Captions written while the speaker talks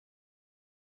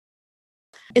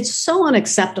It's so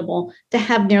unacceptable to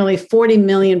have nearly 40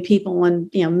 million people and,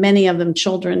 many of them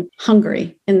children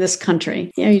hungry in this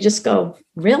country. You just go,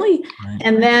 really? Right.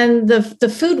 And then the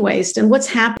food waste and what's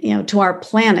happening, to our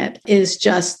planet is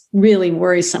just really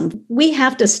worrisome. We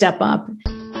have to step up.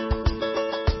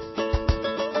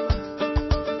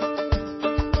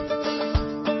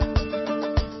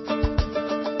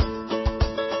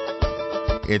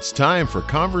 It's time for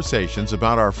conversations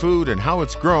about our food and how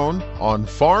it's grown on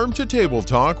Farm to Table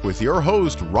Talk with your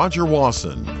host, Roger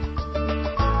Wasson.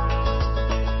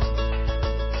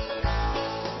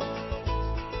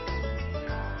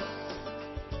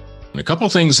 A couple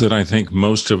things that I think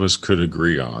most of us could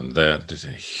agree on, that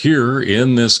here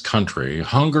in this country,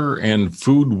 hunger and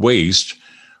food waste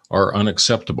are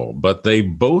unacceptable, but they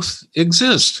both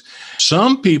exist.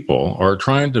 Some people are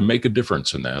trying to make a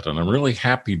difference in that, and I'm really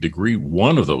happy to greet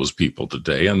one of those people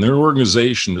today, and their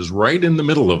organization is right in the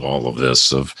middle of all of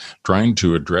this, of trying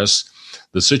to address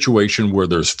the situation where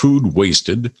there's food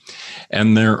wasted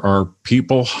and there are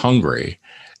people hungry.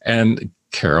 And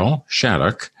Carol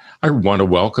Shattuck, I want to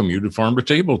welcome you to Farm to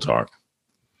Table Talk.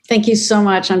 Thank you so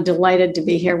much. I'm delighted to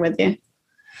be here with you.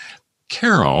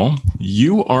 Carol,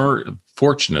 you are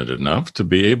fortunate enough to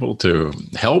be able to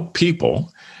help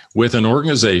people with an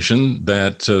organization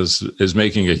that is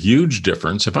making a huge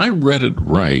difference. If I read it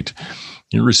right,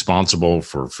 you're responsible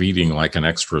for feeding like an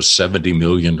extra 70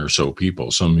 million or so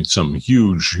people, some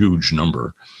huge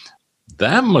number.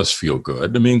 That must feel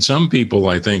good. I mean, some people,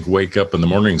 I think, wake up in the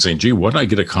morning saying, gee, what did I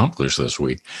get accomplished this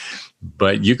week?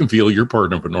 But you can feel you're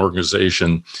part of an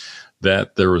organization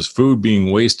that there was food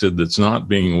being wasted that's not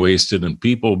being wasted and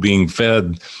people being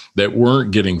fed that weren't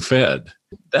getting fed.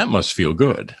 That must feel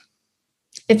good.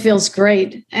 It feels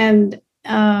great. And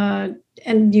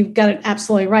you've got it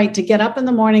absolutely right to get up in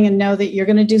the morning and know that you're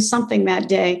going to do something that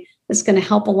day that's going to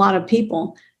help a lot of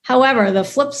people. However, the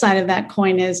flip side of that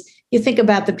coin is you think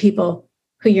about the people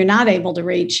who you're not able to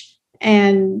reach.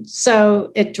 And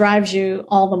so it drives you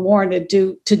all the more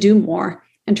to do more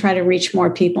and try to reach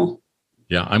more people.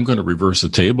 Yeah, I'm going to reverse the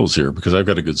tables here because I've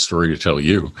got a good story to tell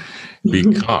you.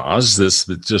 Because this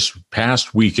just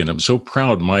past weekend, I'm so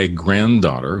proud. My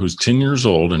granddaughter, who's 10 years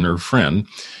old, and her friend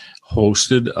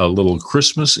hosted a little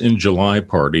Christmas in July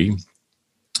party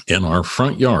in our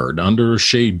front yard under a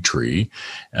shade tree,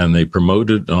 and they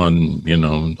promoted on,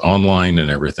 online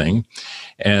and everything.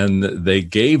 And they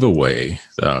gave away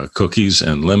cookies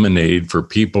and lemonade for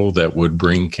people that would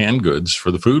bring canned goods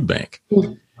for the food bank.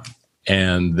 Mm-hmm.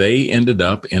 And they ended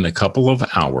up in a couple of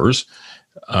hours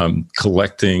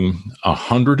collecting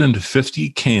 150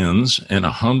 cans and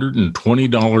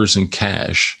 $120 in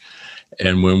cash.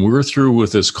 And when we're through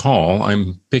with this call,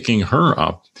 I'm picking her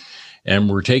up and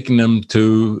we're taking them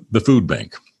to the food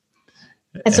bank.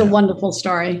 That's a wonderful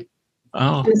story.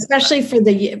 Oh. And especially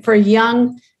for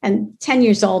young, and 10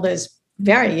 years old is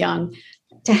very young,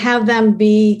 to have them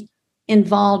be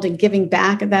involved in giving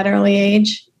back at that early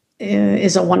age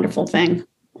is a wonderful thing.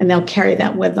 And they'll carry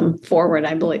that with them forward,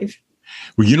 I believe.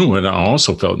 Well, you know what? I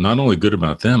also felt not only good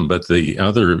about them, but the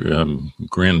other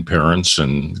grandparents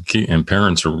and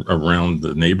parents around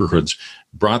the neighborhoods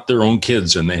brought their own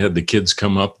kids, and they had the kids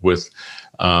come up with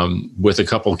a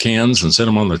couple cans and set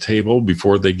them on the table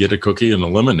before they get a cookie and a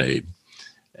lemonade.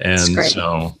 And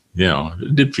so,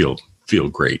 it did feel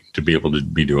great to be able to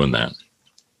be doing that.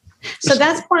 So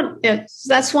that's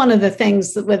one of the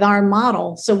things that with our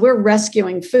model. So we're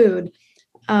rescuing food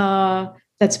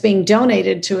that's being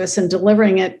donated to us and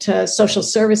delivering it to social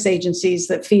service agencies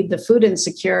that feed the food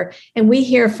insecure. And we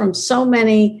hear from so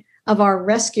many of our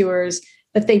rescuers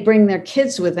that they bring their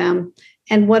kids with them,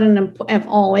 and of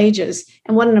all ages,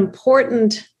 and what an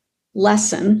important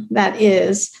lesson that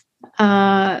is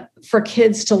for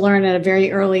kids to learn at a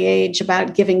very early age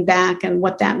about giving back and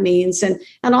what that means. And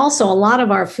also a lot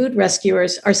of our food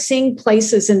rescuers are seeing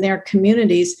places in their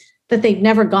communities that they've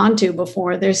never gone to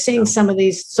before. They're seeing some of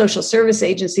these social service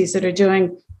agencies that are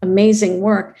doing amazing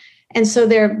work. And so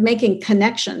they're making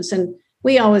connections. And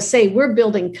we always say we're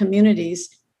building communities,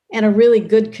 and a really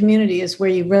good community is where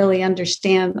you really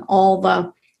understand all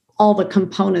the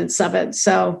components of it.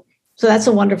 So that's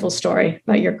a wonderful story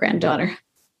about your granddaughter.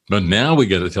 But now we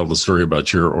got to tell the story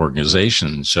about your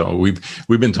organization. So we've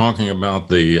been talking about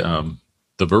the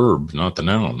verb, not the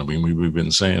noun. I mean, we've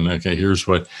been saying, okay, here's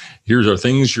our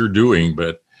things you're doing,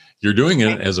 but you're doing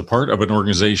it as a part of an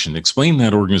organization. Explain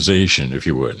that organization, if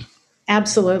you would.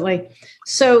 Absolutely.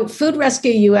 So Food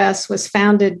Rescue US was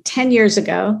founded 10 years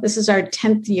ago. This is our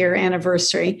 10th year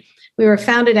anniversary. We were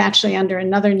founded actually under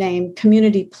another name,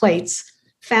 Community Plates,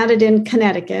 founded in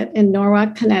Connecticut, in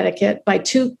Norwalk, Connecticut, by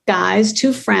two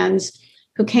friends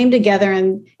who came together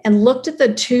and looked at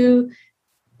the two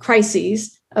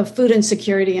crises of food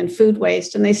insecurity and food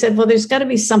waste. And they said, well, there's got to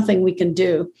be something we can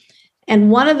do.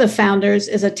 And one of the founders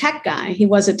is a tech guy. He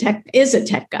is a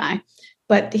tech guy,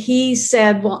 but he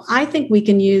said, well, I think we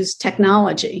can use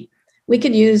technology. We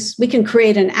can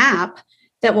create an app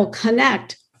that will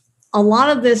connect a lot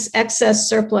of this excess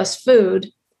surplus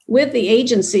food with the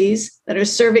agencies that are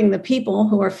serving the people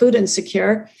who are food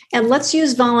insecure. And let's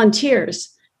use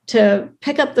volunteers to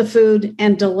pick up the food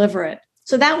and deliver it.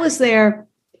 So that was their,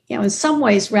 in some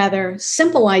ways, rather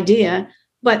simple idea,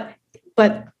 but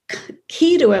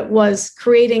key to it was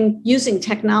using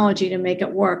technology to make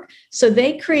it work. So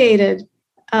they created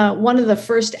one of the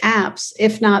first apps,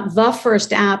 if not the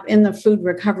first app in the food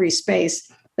recovery space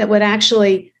that would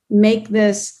actually make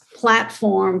this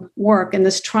platform work, and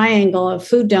this triangle of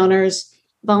food donors,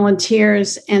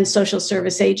 volunteers, and social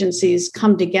service agencies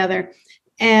come together.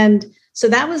 And so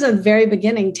that was a very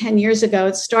beginning 10 years ago.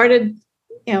 It started,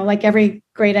 like every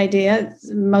great idea,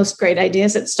 most great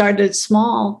ideas, it started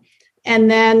small. And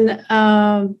then,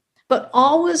 but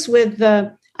always with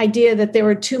the idea that there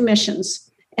were two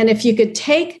missions. And if you could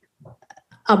take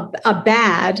a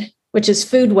bad, which is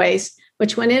food waste,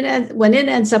 which when it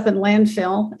ends up in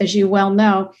landfill, as you well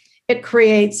know, it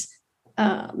creates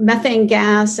methane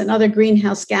gas and other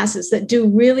greenhouse gases that do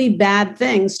really bad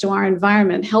things to our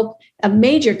environment, help a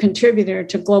major contributor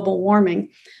to global warming.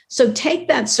 So take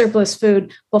that surplus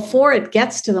food before it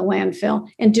gets to the landfill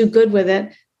and do good with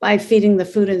it by feeding the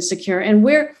food insecure. And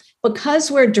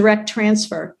because we're direct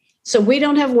transfer, so we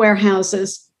don't have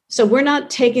warehouses, so we're not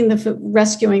taking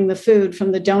rescuing the food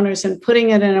from the donors and putting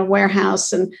it in a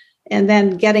warehouse and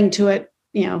then getting to it,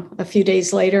 a few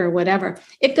days later or whatever.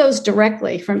 It goes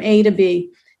directly from A to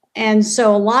B. And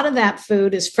so a lot of that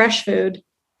food is fresh food,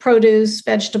 produce,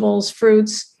 vegetables,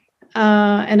 fruits,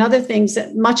 and other things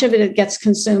that much of it gets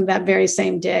consumed that very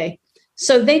same day.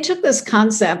 So they took this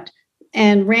concept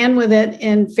and ran with it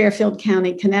in Fairfield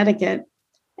County, Connecticut.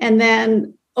 And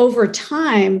then over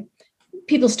time,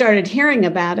 people started hearing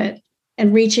about it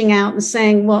and reaching out and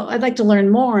saying, well, I'd like to learn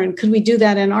more. And could we do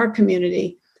that in our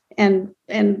community? And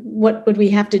what would we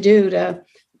have to do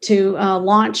to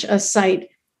launch a site?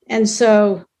 And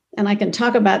so, and I can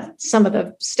talk about some of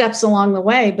the steps along the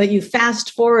way, but you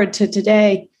fast forward to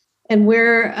today, and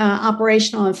we're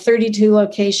operational in 32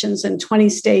 locations in 20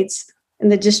 states in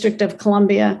the District of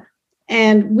Columbia.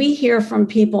 And we hear from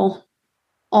people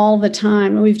all the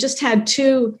time. And we've just had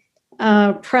two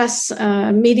press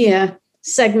media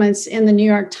segments in the New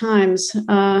York Times.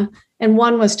 And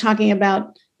one was talking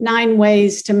about 9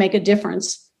 ways to make a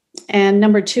difference. And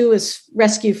number 2 is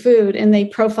rescue food. And they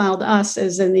profiled us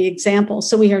as in the example.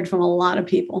 So we heard from a lot of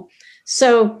people.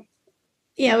 So,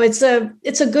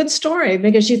 it's a good story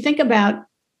because you think about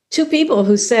 2 people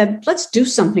who said, let's do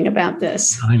something about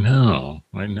this. I know.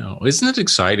 Isn't it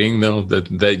exciting though, that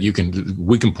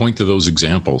we can point to those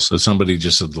examples that somebody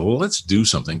just said, well, let's do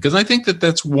something. Because I think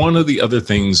that's one of the other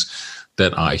things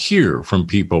that I hear from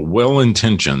people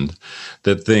well-intentioned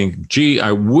that think, gee,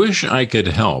 I wish I could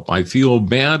help. I feel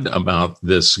bad about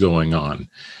this going on.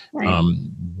 Right.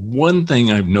 One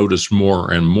thing I've noticed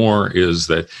more and more is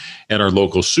that at our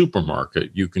local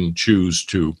supermarket, you can choose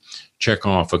to check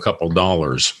off a couple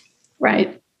dollars,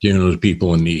 right? To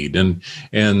people in need, and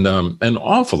an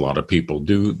awful lot of people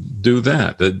do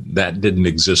that didn't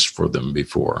exist for them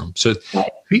before. So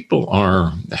right. People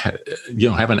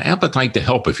have an appetite to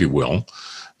help, if you will.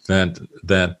 That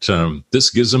this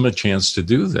gives them a chance to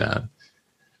do that.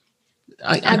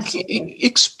 I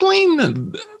explain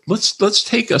that. Let's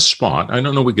take a spot. I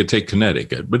don't know. We could take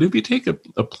Connecticut, but if you take a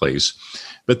place,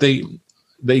 but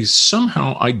they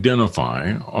somehow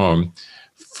identify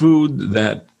food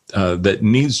that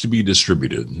needs to be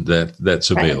distributed,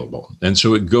 that's available. Right. And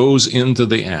so it goes into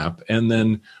the app, and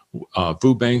then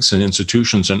food banks and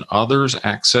institutions and others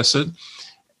access it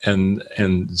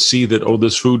and see that,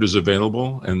 this food is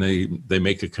available, and they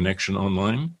make a connection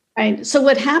online. Right. So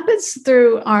what happens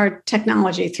through our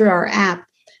technology, through our app,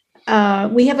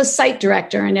 we have a site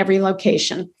director in every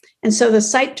location. And so the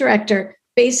site director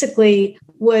basically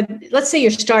let's say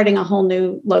you're starting a whole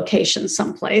new location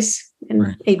someplace in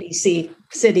right. ABC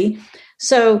city.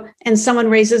 So, and someone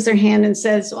raises their hand and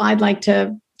says, well, I'd like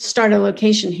to start a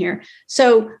location here.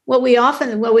 So what we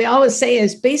always say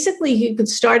is basically you could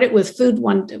start it with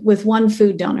one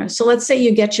food donor. So let's say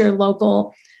you get your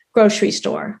local grocery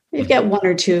store, you've got 1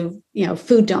 or 2,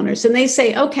 food donors, and they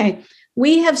say, okay,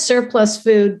 we have surplus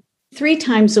food 3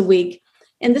 times a week.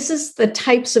 And this is the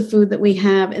types of food that we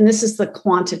have, and this is the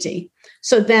quantity.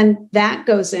 So then that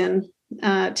goes in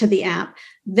to the app.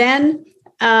 Then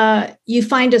you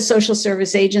find a social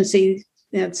service agency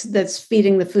that's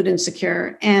feeding the food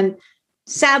insecure. And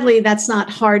sadly, that's not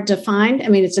hard to find. I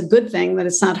mean, it's a good thing that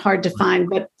it's not hard to find,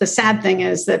 but the sad thing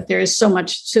is that there is so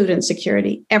much food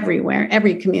insecurity everywhere,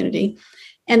 every community.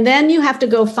 And then you have to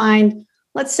go find,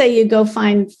 let's say you go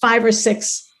find 5 or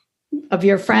 6 of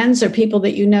your friends or people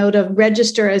that you know to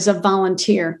register as a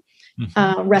volunteer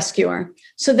rescuer.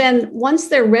 So then once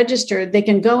they're registered, they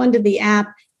can go into the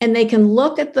app and they can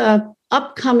look at the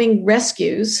upcoming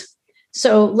rescues.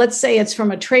 So let's say it's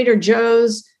from a Trader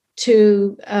Joe's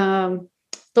to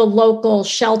the local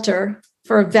shelter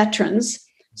for veterans.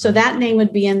 So that name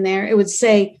would be in there. It would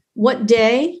say what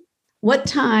day, what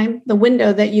time, the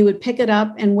window that you would pick it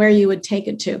up and where you would take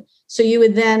it to. So you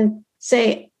would then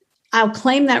say, I'll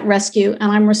claim that rescue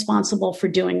and I'm responsible for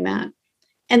doing that.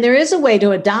 And there is a way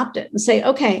to adopt it and say,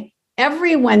 okay,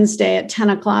 every Wednesday at 10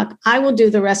 o'clock, I will do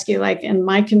the rescue, like in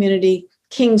my community,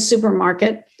 King's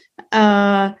Supermarket.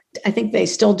 I think they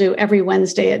still do every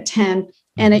Wednesday at 10.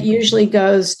 And it usually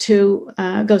goes to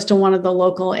one of the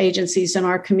local agencies in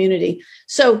our community.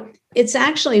 So it's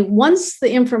actually, once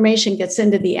the information gets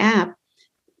into the app,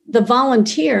 the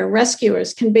volunteer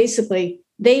rescuers can basically,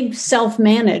 they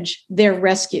self-manage their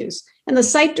rescues. And the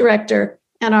site director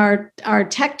and our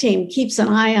tech team keeps an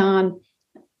eye on,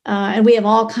 and we have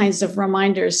all kinds of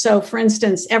reminders. So for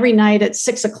instance, every night at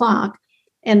 6 o'clock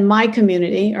in my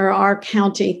community or our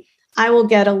county, I will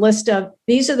get a list of,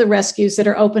 these are the rescues that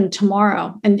are open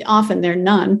tomorrow. And often they're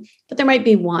none, but there might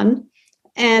be one.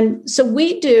 And so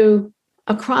we do,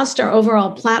 across our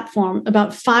overall platform,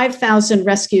 about 5,000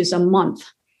 rescues a month.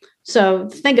 So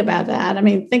think about that. I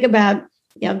mean, think about,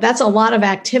 that's a lot of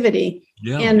activity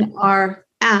in our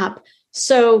app.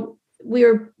 So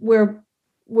we're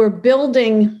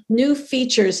building new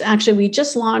features. Actually, we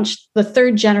just launched the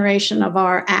 3rd generation of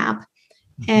our app,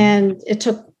 and it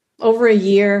took over a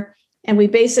year. And we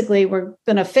basically were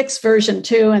going to fix version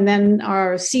 2. And then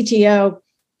our CTO,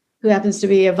 who happens to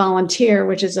be a volunteer,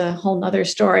 which is a whole nother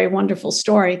story, wonderful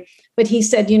story. But he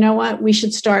said, you know what, we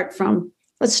should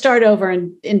let's start over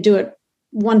and do it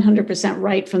 100%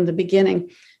 right from the beginning.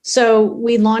 So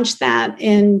we launched that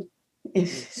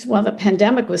the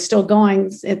pandemic was still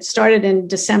going. It started in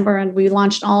December and we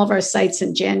launched all of our sites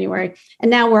in January.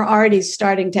 And now we're already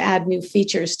starting to add new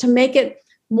features to make it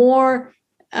more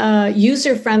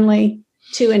user-friendly,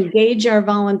 to engage our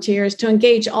volunteers, to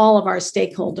engage all of our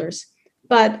stakeholders.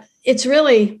 But it's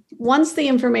really, once the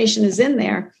information is in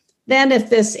there, then if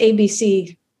this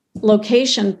ABC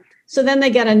location, so then they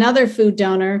get another food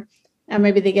donor, and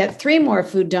maybe they get 3 more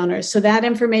food donors. So that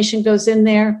information goes in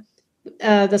there.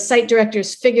 The site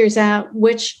directors figures out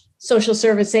which social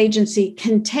service agency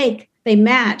they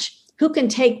match, who can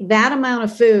take that amount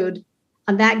of food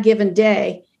on that given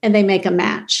day, and they make a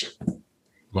match.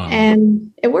 Wow.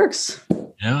 And it works.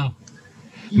 Yeah.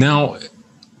 Now,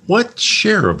 what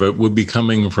share of it would be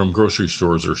coming from grocery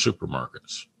stores or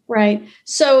supermarkets? Right.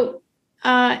 So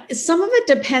some of it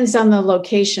depends on the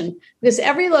location, because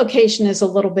every location is a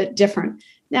little bit different.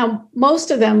 Now,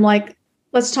 most of them, like,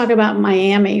 let's talk about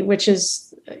Miami, which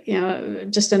is,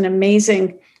 just an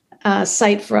amazing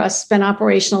site for us. Been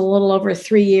operational a little over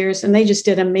 3 years, and they just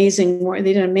did amazing work.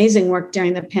 They did amazing work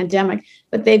during the pandemic,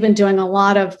 but they've been doing a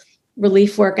lot of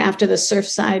relief work after the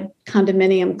Surfside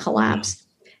condominium collapse.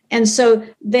 And so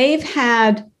they've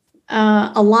had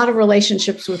a lot of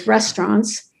relationships with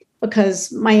restaurants,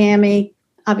 because Miami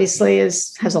obviously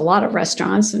has a lot of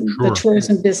restaurants, and the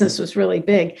tourism business was really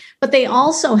big. But they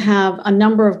also have a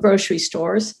number of grocery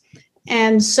stores.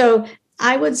 And so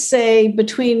I would say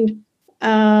between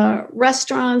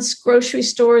restaurants, grocery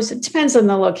stores, it depends on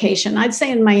the location. I'd say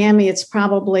in Miami, it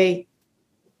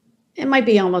might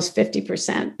be almost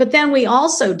 50%. But then we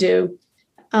also do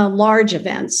large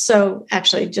events. So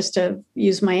actually, just to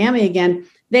use Miami again,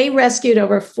 they rescued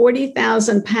over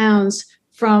 40,000 pounds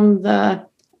from the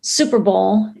Super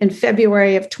Bowl in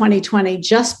February of 2020,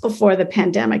 just before the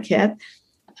pandemic hit,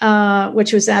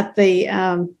 which was at the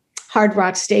Hard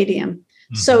Rock Stadium.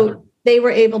 Mm-hmm. So they were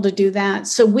able to do that.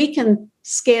 So we can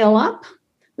scale up,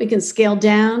 we can scale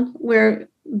down. We're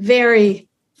very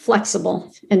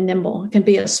flexible and nimble. It can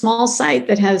be a small site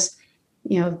that has,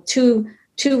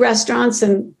 two restaurants,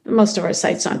 and most of our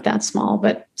sites aren't that small,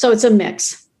 but so it's a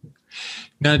mix.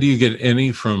 Now, do you get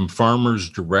any from farmers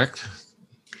direct?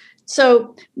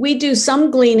 So we do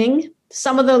some gleaning.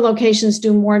 Some of the locations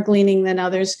do more gleaning than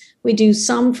others. We do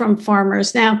some from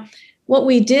farmers. Now, what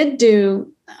we did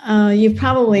do, you've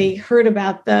probably heard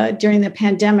about during the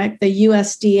pandemic, the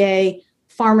USDA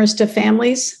Farmers to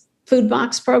Families food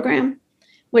box program,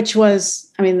 which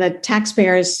was, the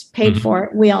taxpayers paid for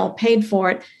it. We all paid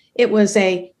for it. It was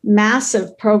a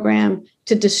massive program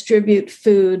to distribute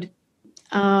food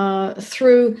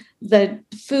through the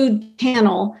food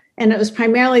panel, and it was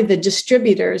primarily the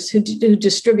distributors who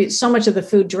distribute so much of the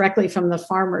food directly from the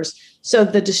farmers. So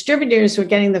the distributors were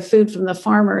getting the food from the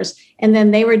farmers, and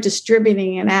then they were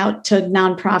distributing it out to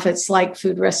nonprofits like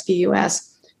Food Rescue US.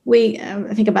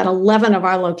 I think about 11 of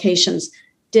our locations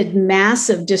did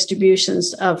massive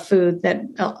distributions of food that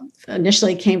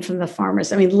initially came from the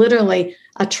farmers. I mean, literally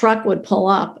a truck would pull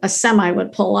up, a semi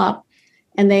would pull up,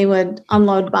 and they would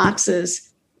unload boxes.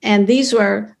 And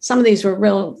some of these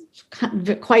were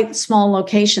quite small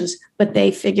locations, but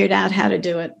they figured out how to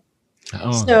do it.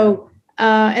 Oh. So,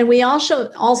 and we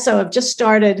also have just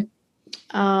started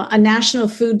a national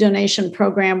food donation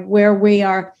program where we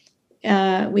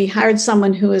hired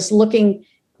someone who is looking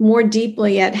more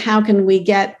deeply at how can we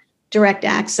get direct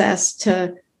access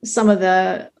to some of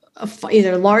the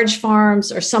either large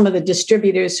farms or some of the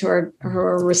distributors who are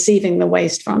receiving the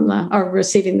waste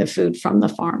receiving the food from the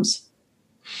farms.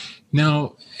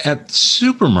 Now, at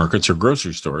supermarkets or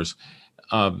grocery stores,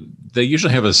 they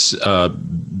usually have a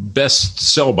best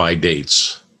sell-by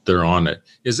dates. They're on it.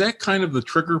 Is that kind of the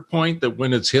trigger point that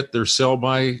when it's hit their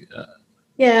sell-by?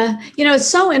 Yeah. It's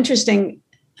so interesting.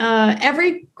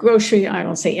 I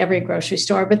won't say every grocery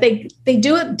store, but they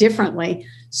do it differently.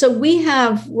 So we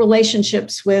have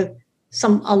relationships with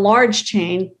a large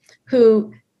chain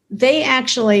who they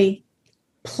actually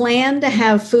plan to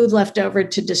have food left over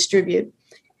to distribute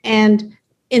and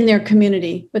in their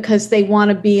community because they want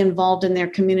to be involved in their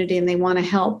community and they want to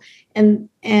help. And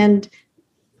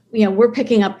we're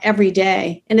picking up every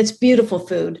day, and it's beautiful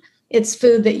food. It's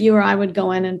food that you or I would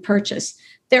go in and purchase.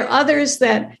 There are others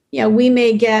that, we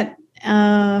may get,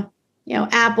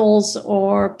 apples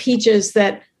or peaches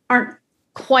that aren't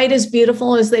quite as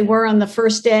beautiful as they were on the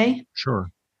first day. Sure.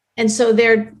 And so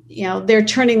they're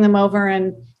turning them over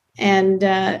and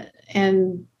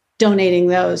donating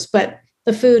those. But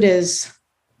the food is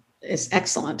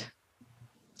excellent.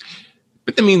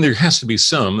 But I mean, there has to be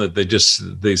some that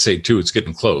they say too, it's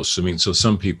getting close. I mean, so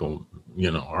some people,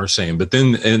 are saying, but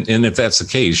then, and if that's the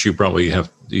case, you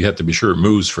have to be sure it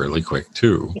moves fairly quick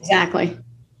too. Exactly.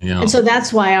 Yeah. And so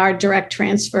that's why our direct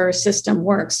transfer system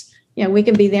works. We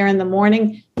can be there in the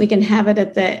morning. We can have it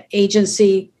at the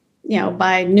agency,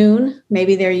 by noon.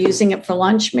 Maybe they're using it for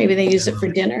lunch. Maybe they use it for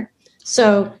dinner.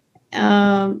 So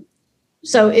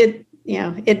it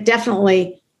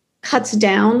definitely cuts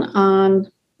down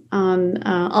on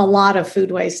a lot of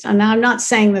food waste. And I'm not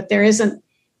saying that there isn't,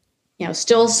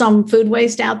 still some food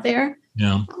waste out there.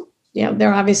 Yeah.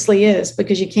 There obviously is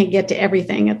because you can't get to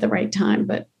everything at the right time.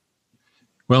 But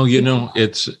well,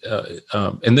 it's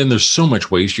and then there's so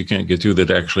much waste you can't get to that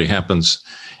actually happens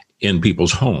in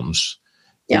people's homes.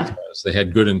 Yeah. Because they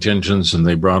had good intentions and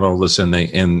they brought all this in,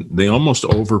 they almost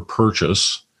over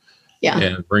purchase. Yeah.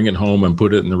 And bring it home and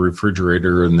put it in the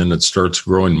refrigerator, and then it starts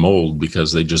growing mold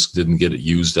because they just didn't get it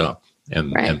used up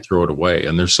and throw it away.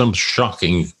 And there's some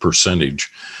shocking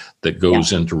percentage that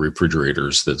goes into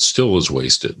refrigerators that still is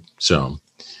wasted. So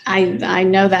I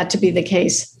know that to be the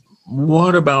case.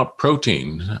 What about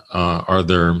protein? Are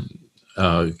there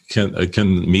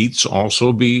can meats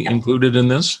also be included in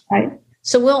this? Right.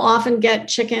 So we'll often get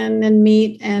chicken and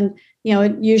meat, and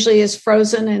it usually is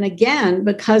frozen. And again,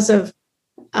 because of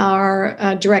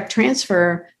our direct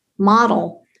transfer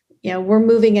model, we're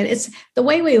moving it. It's the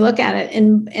way we look at it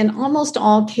in almost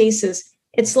all cases.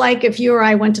 It's like if you or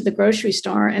I went to the grocery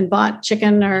store and bought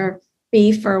chicken or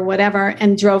beef or whatever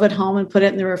and drove it home and put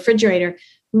it in the refrigerator.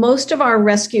 Most of our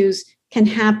rescues can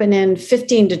happen in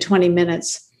 15 to 20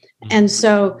 minutes. And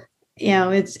so,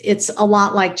 it's a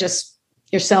lot like just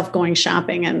yourself going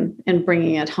shopping and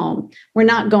bringing it home. We're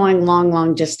not going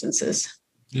long distances.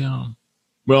 Yeah.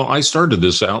 Well, I started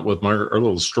this out with our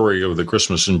little story of the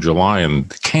Christmas in July and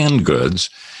canned goods.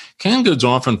 Canned goods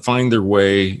often find their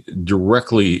way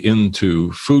directly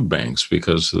into food banks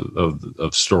because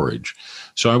of storage.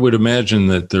 So I would imagine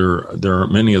that there are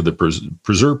many of the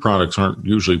preserved products aren't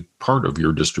usually part of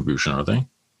your distribution, are they?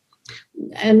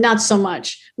 And not so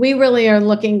much. We really are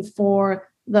looking for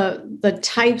the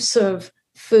types of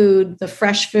food, the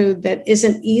fresh food that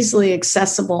isn't easily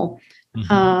accessible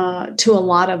to a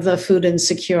lot of the food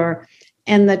insecure,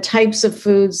 and the types of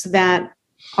foods that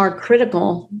are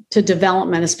critical to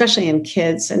development, especially in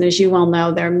kids. And as you well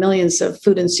know, there are millions of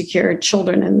food insecure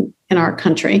children in our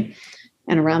country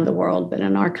and around the world, but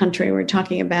in our country we're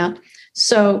talking about.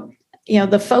 So,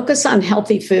 the focus on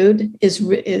healthy food is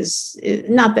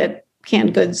not that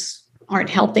canned goods aren't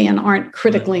healthy and aren't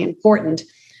critically important,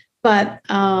 but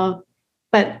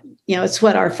it's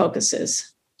what our focus is.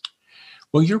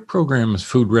 Well, your program is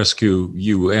Food Rescue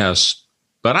US.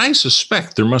 But I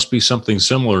suspect there must be something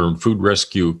similar in Food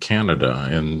Rescue Canada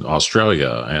and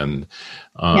Australia. And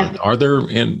are there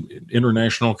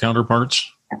international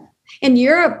counterparts? In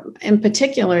Europe, in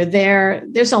particular,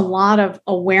 there's a lot of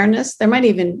awareness. There might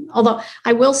even, although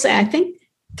I will say, I think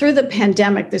through the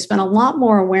pandemic, there's been a lot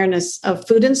more awareness of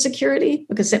food insecurity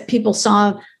because people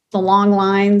saw the long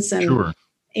lines and Sure.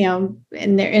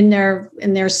 in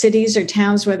their cities or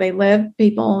towns where they live,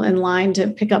 people in line to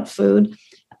pick up food.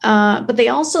 But they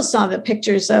also saw the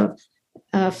pictures of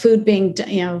food being,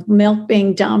 milk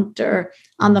being dumped or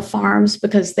on the farms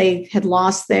because they had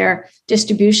lost their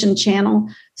distribution channel.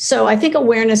 So I think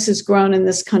awareness has grown in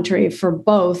this country for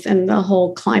both, and the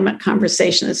whole climate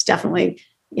conversation has definitely,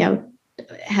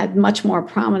 had much more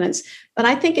prominence. But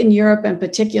I think in Europe in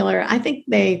particular, I think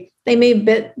they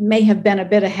may have been a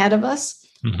bit ahead of us,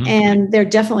 Mm-hmm. and there are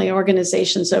definitely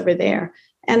organizations over there.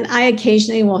 And I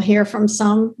occasionally will hear from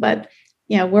some, but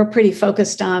we're pretty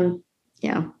focused on,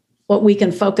 what we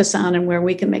can focus on and where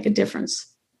we can make a difference.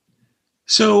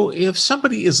 So if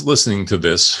somebody is listening to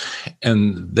this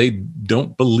and they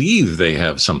don't believe they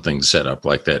have something set up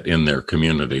like that in their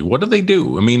community, what do they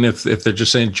do? I mean, if they're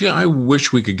just saying, gee, I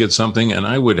wish we could get something and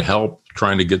I would help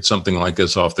trying to get something like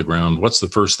this off the ground, what's the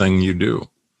first thing you do?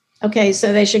 Okay,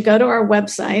 so they should go to our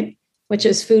website, which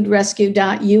is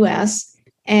foodrescue.us.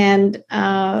 And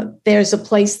there's a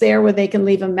place there where they can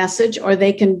leave a message, or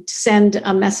they can send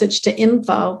a message to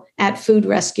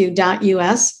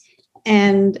info@foodrescue.us.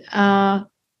 And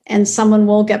someone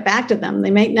will get back to them.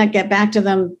 They may not get back to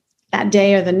them that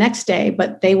day or the next day,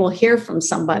 but they will hear from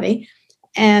somebody.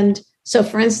 And so,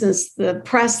 for instance, the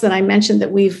press that I mentioned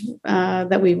that we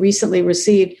recently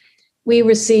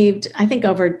received, I think,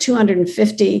 over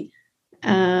 250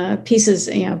 pieces,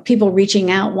 people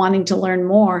reaching out, wanting to learn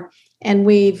more. And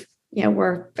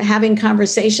we're having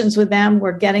conversations with them.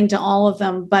 We're getting to all of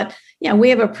them, but we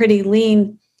have a pretty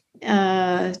lean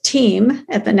team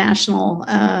at the national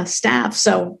staff.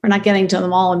 So we're not getting to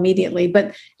them all immediately,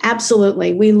 but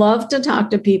absolutely. We love to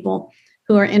talk to people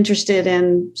who are interested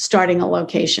in starting a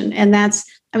location. And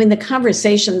the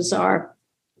conversations are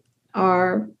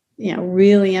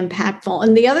really impactful.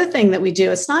 And the other thing that we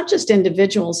do, it's not just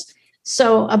individuals.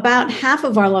 So about half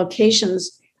of our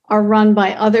locations are run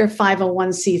by other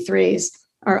 501c3s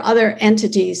or other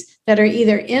entities that are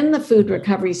either in the food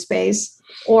recovery space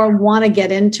or want to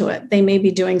get into it. They may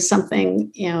be doing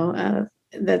something,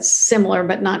 that's similar,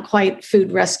 but not quite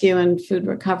food rescue and food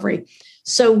recovery.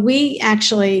 So we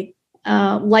actually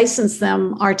license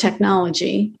them our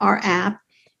technology, our app,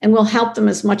 and we'll help them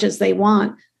as much as they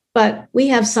want. But we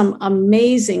have some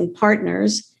amazing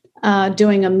partners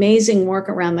doing amazing work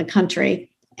around the country,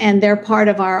 and they're part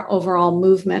of our overall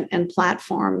movement and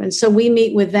platform. And so we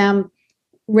meet with them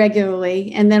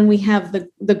regularly. And then we have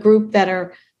the group that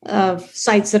are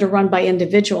sites that are run by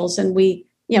individuals, and we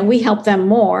help them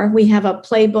more. We have a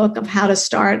playbook of how to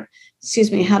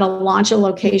launch a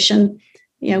location.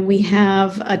 We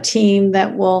have a team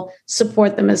that will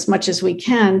support them as much as we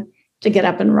can to get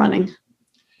up and running.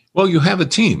 Well, you have a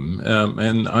team,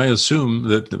 and I assume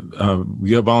that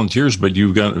you have volunteers, but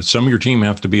you've got some of your team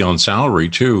have to be on salary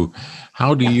too.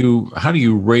 How do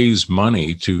you raise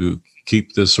money to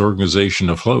keep this organization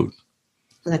afloat?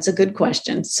 That's a good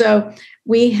question. So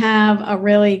we have a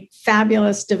really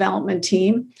fabulous development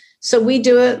team. So we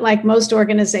do it like most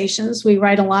organizations. We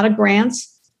write a lot of grants.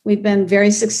 We've been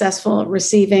very successful at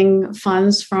receiving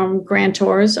funds from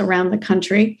grantors around the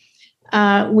country.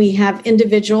 We have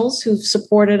individuals who've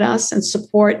supported us and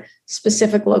support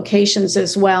specific locations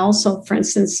as well. So, for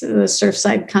instance, the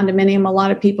Surfside Condominium, a lot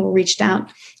of people reached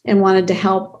out and wanted to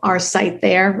help our site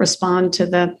there respond to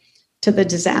the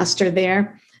disaster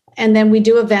there. And then we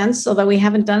do events, although we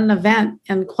haven't done an event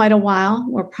in quite a while.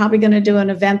 We're probably going to do an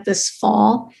event this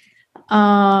fall,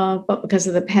 but because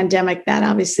of the pandemic, that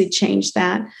obviously changed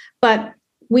that. But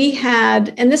we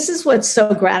had, and this is what's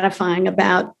so gratifying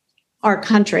about our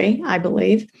country, I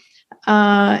believe.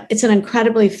 It's an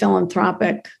incredibly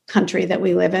philanthropic country that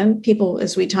we live in. People,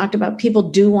 as we talked about, people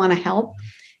do want to help.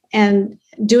 And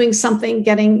doing something,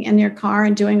 getting in your car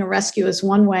and doing a rescue is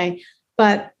one way.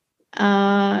 But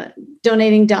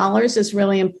donating dollars is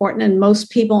really important. And most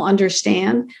people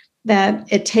understand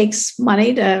that it takes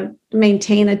money to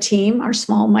maintain a team, our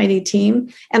small, mighty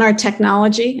team. And our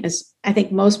technology, as I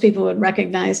think most people would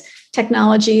recognize,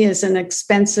 technology is an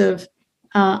expensive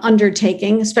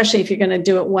undertaking, especially if you're going to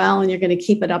do it well and you're going to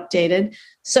keep it updated.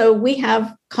 So we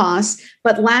have costs,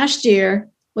 but last year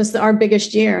was our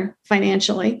biggest year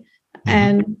financially.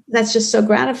 And that's just so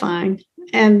gratifying.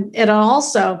 And it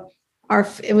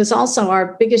was also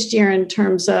our biggest year in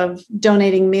terms of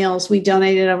donating meals. We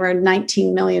donated over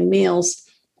 19 million meals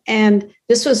And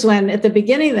this was when, at the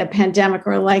beginning of the pandemic,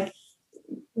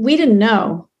 we didn't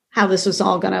know how this was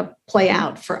all going to play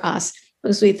out for us,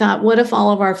 because we thought, what if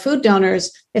all of our food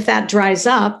donors, if that dries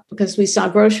up, because we saw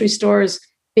grocery stores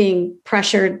being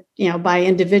pressured, by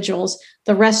individuals,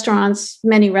 the restaurants,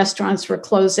 many restaurants were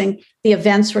closing, the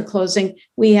events were closing.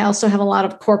 We also have a lot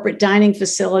of corporate dining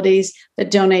facilities that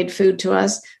donate food to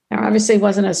us. There obviously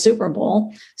wasn't a Super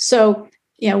Bowl. So,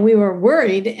 we were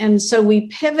worried. And so we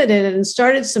pivoted and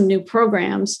started some new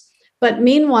programs. But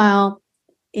meanwhile,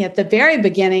 at the very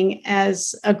beginning,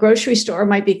 as a grocery store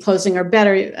might be closing, or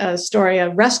better story, a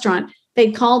restaurant,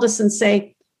 they'd called us and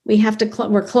say,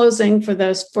 we're closing for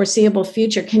the foreseeable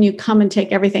future. Can you come and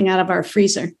take everything out of our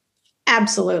freezer?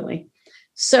 Absolutely.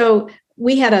 So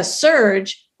we had a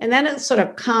surge, and then it sort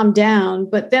of calmed down.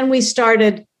 But then we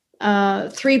started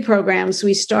 3 programs.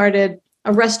 We started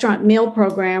a restaurant meal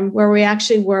program where we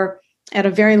actually were at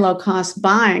a very low cost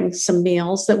buying some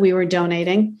meals that we were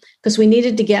donating, because we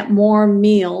needed to get more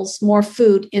meals, more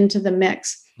food into the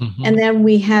mix. Mm-hmm. And then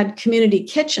we had community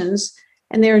kitchens,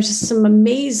 and there were just some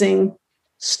amazing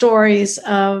stories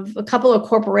of a couple of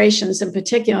corporations in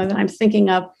particular that I'm thinking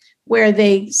of, where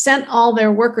they sent all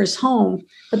their workers home,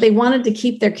 but they wanted to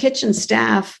keep their kitchen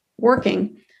staff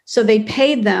working. So they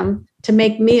paid them to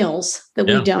make meals that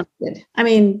we donated. I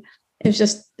mean,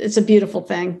 it's a beautiful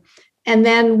thing. And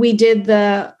then we did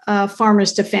the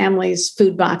Farmers to Families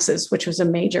food boxes, which was a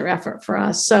major effort for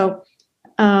us. So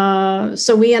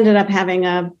we ended up having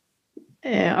a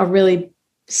really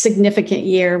significant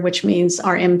year, which means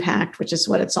our impact, which is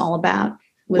what it's all about.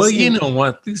 Well, you know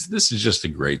what? This is just a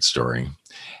great story.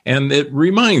 And it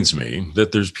reminds me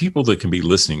that there's people that can be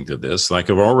listening to this. Like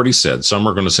I've already said, some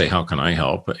are going to say, how can I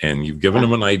help? And you've given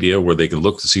them an idea where they can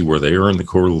look to see where they are in the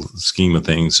core scheme of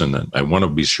things. And I want to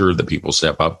be sure that people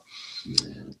step up.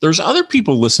 There's other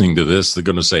people listening to this that are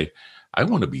going to say, I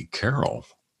want to be Carol.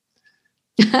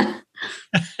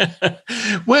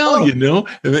 Well,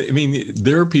 I mean,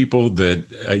 there are people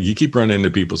that you keep running into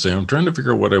people saying, I'm trying to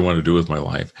figure out what I want to do with my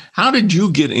life. How did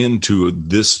you get into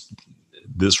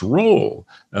this role?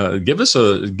 Give us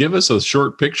a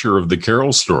short picture of the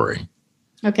Carol story.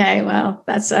 Okay, well,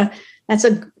 that's a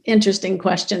interesting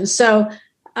question. So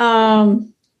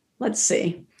let's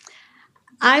see.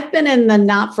 I've been in the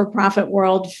not-for-profit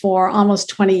world for almost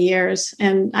 20 years,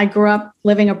 and I grew up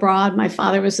living abroad. My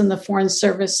father was in the Foreign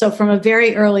Service. So from a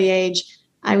very early age,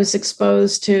 I was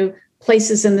exposed to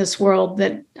places in this world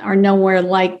that are nowhere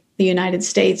like the United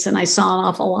States, and I saw an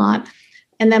awful lot.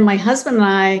 And then my husband and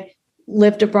I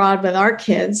lived abroad with our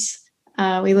kids.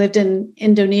 We lived in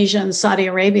Indonesia and Saudi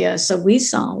Arabia, so we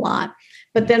saw a lot.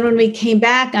 But then when we came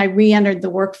back, I re-entered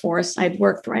the workforce. I'd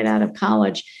worked right out of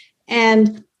college,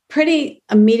 and pretty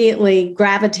immediately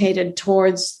gravitated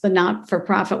towards the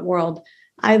not-for-profit world.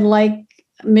 I like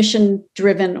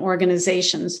mission-driven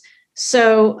organizations.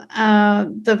 So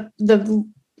the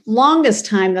longest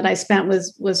time that I spent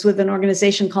was with an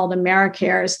organization called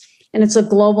AmeriCares, and it's a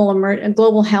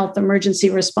global health emergency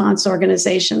response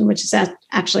organization, which is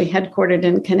actually headquartered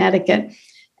in Connecticut.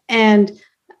 And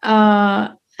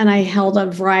I held a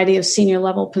variety of senior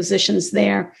level positions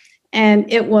there.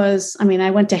 And it was,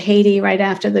 I went to Haiti right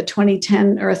after the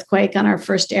 2010 earthquake on our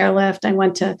first airlift. I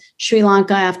went to Sri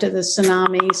Lanka after the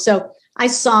tsunami. So I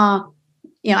saw,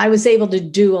 I was able to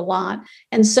do a lot.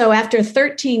 And so after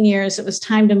 13 years, it was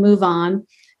time to move on.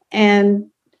 And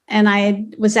I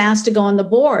was asked to go on the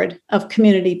board of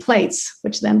Community Plates,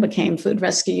 which then became Food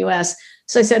Rescue US.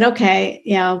 So I said, okay,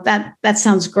 that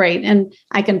sounds great. And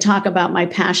I can talk about my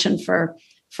passion for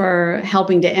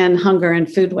helping to end hunger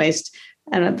and food waste.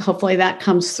 And hopefully that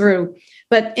comes through.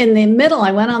 But in the middle,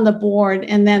 I went on the board.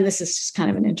 And then this is just kind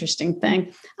of an interesting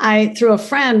thing. I, through a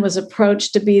friend, was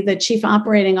approached to be the chief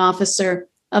operating officer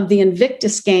of the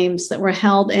Invictus Games that were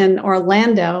held in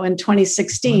Orlando in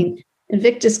 2016. Mm-hmm.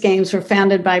 Invictus Games were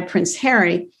founded by Prince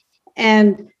Harry.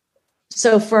 And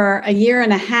so for a year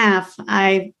and a half,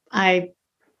 I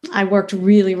worked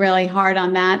really, really hard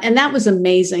on that. And that was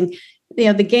amazing.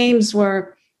 The games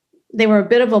were a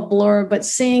bit of a blur, but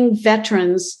seeing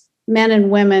veterans, men and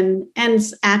women, and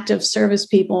active service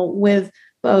people with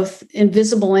both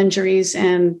invisible injuries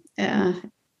and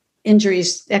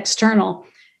injuries external,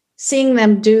 seeing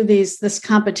them do this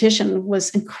competition was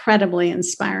incredibly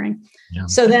inspiring. Yeah.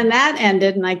 So then that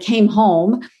ended, and I came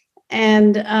home,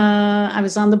 and I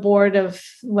was on the board of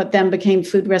what then became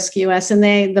Food Rescue US, and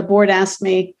the board asked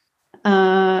me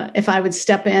if I would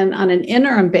step in on an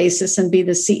interim basis and be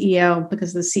the CEO,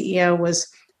 because the CEO was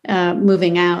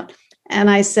moving out. And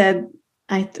I said,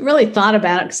 I really thought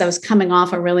about it because I was coming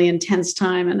off a really intense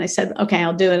time. And I said, okay,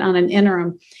 I'll do it on an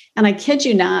interim. And I kid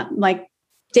you not, like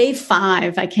day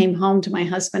 5, I came home to my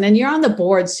husband, and you're on the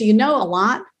board, so you know a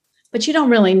lot, but you don't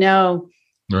really know,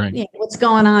 Right. what's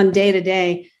going on day to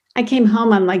day. I came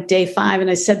home on like day 5, and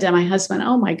I said to my husband,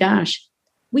 "Oh my gosh,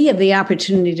 we have the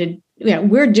opportunity to,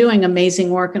 we're doing amazing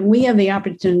work, and we have the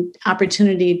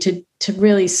opportunity to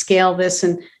really scale this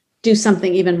and do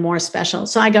something even more special."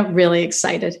 So I got really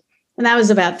excited, and that was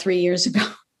about 3 years ago.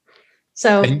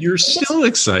 So, And you're still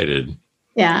excited.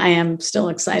 yeah, I am still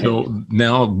excited. So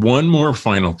now one more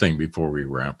final thing before we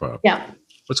wrap up. Yeah.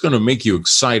 What's going to make you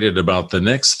excited about the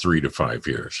next 3 to 5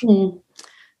 years?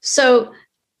 So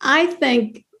I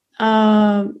think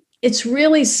it's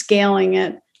really scaling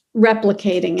it,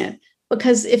 replicating it,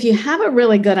 because if you have a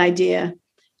really good idea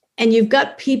and you've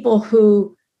got people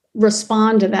who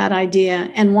respond to that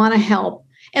idea and want to help.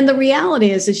 And the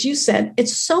reality is, as you said,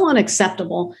 it's so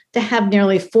unacceptable to have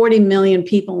nearly 40 million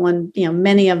people, and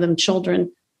many of them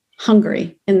children,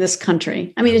 hungry in this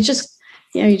country. I mean, it's just,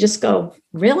 you just go,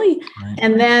 really? Right.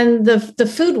 And then the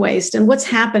food waste and what's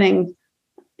happening,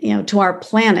 to our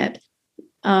planet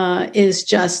is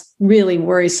just really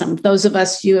worrisome. Those of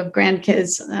us, you have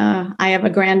grandkids. I have a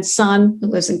grandson who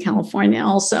lives in California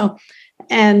also.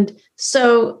 And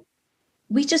so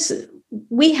we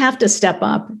have to step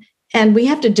up, and we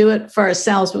have to do it for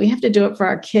ourselves, but we have to do it for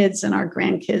our kids and our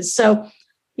grandkids. So,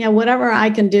 whatever I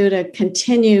can do to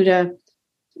continue to,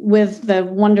 with the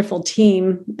wonderful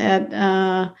team at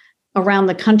around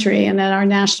the country and at our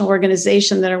national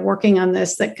organization that are working on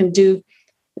this, that can do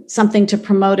something to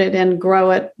promote it and grow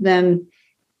it, then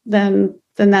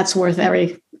that's worth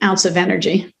every ounce of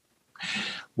energy.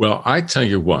 Well, I tell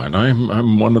you what,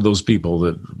 I'm one of those people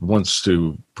that wants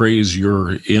to praise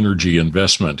your energy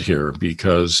investment here,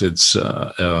 because it's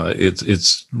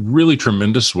really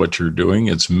tremendous what you're doing.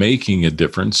 It's making a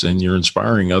difference, and you're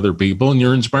inspiring other people, and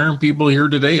you're inspiring people here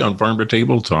today on Farm to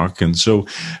Table Talk. And so,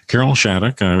 Carol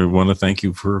Shattuck, I want to thank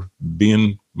you for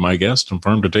being my guest on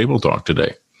Farm to Table Talk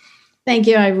today. Thank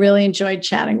you. I really enjoyed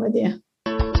chatting with you.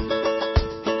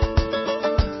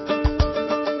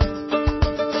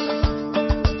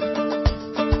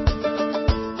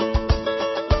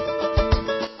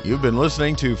 You've been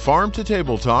listening to Farm to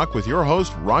Table Talk with your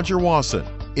host, Roger Wasson.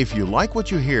 If you like what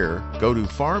you hear, go to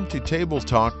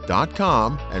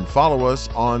farmtotabletalk.com and follow us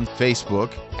on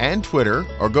Facebook and Twitter,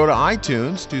 or go to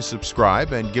iTunes to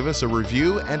subscribe and give us a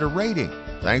review and a rating.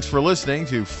 Thanks for listening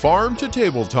to Farm to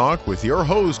Table Talk with your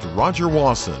host, Roger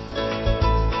Wasson.